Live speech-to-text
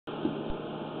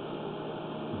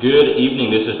Good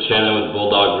evening, this is Chandler with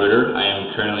Bulldog Rooter. I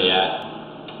am currently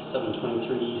at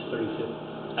 723 East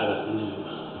 35th Avenue.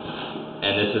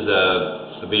 And this is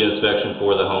a video inspection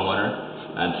for the homeowner.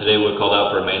 And today we're called out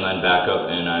for a mainline backup,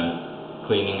 and I'm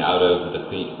cleaning out of the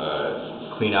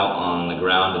clean out on the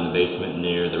ground in the basement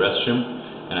near the restroom.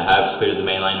 And I have cleared the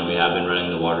mainline, and we have been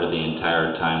running the water the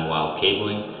entire time while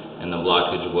cabling, and the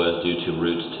blockage was due to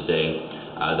roots today.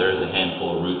 There is a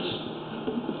handful of roots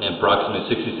approximately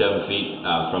 67 feet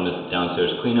from this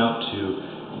downstairs cleanout to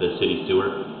the city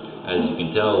sewer. As you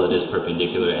can tell, it is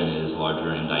perpendicular and it is larger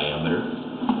in diameter.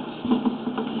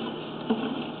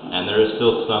 And there is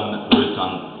still some roots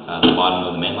on the bottom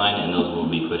of the main line, and those will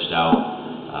be pushed out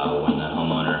when the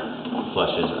homeowner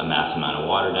flushes a mass amount of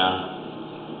water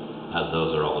down, as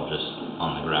those are all just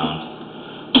on the ground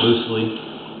loosely.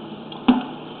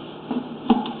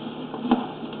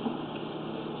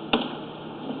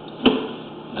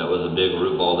 That was a big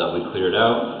root ball that we cleared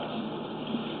out.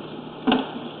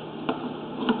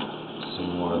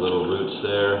 Some more little roots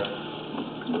there.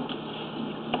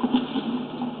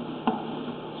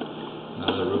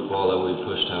 Another root ball that we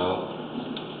pushed out.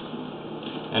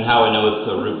 And how I know it's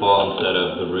a root ball instead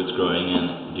of the roots growing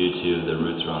in, due to the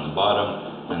roots are on the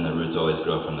bottom and the roots always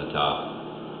grow from the top.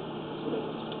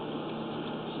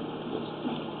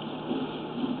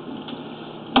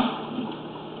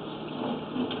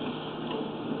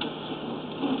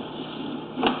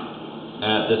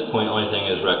 And at this point, the only thing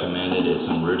is recommended is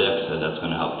some Rootex, as that's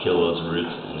going to help kill those roots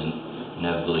and then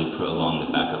inevitably prolong the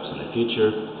backups in the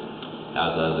future,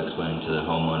 as I was explaining to the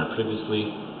homeowner previously.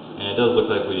 And it does look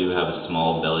like we do have a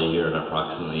small belly here at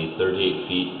approximately 38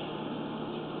 feet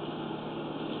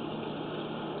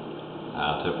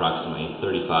to approximately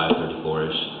 35,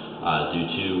 34-ish, due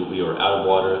to we were out of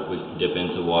water. We dip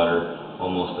into water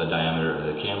almost the diameter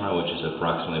of the camera, which is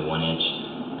approximately 1 inch,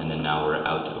 and then now we're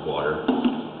out of water.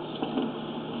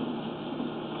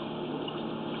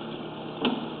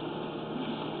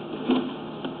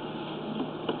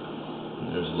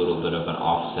 There's a little bit of an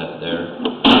offset there,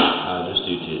 just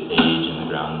due to age and the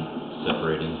ground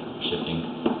separating, shifting.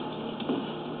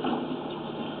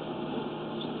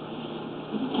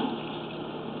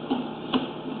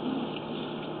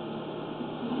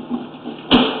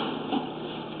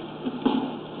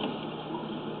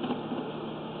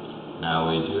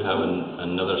 Now we do have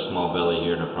another small belly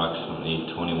here at approximately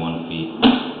 21 feet,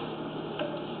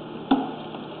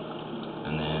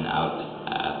 and then out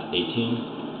at 18.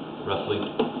 Roughly.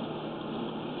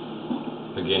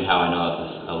 Again, how I know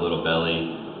it's a little belly,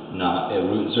 not a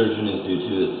root insertion, is due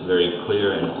to it's very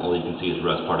clear and all you can see is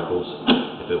rust particles.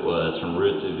 If it was from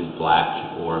roots, it would be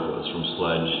black, or if it was from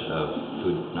sludge of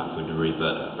food, not food debris,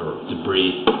 but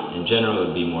debris in general, it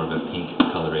would be more of a pink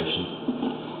coloration.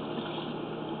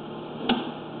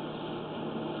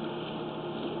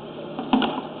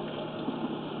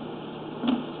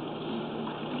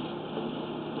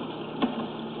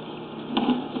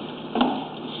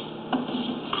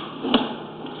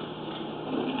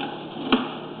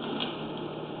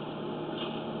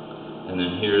 And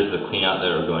then here's the cleanout that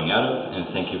we're going out of, and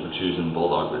thank you for choosing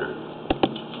Bulldog Rooter.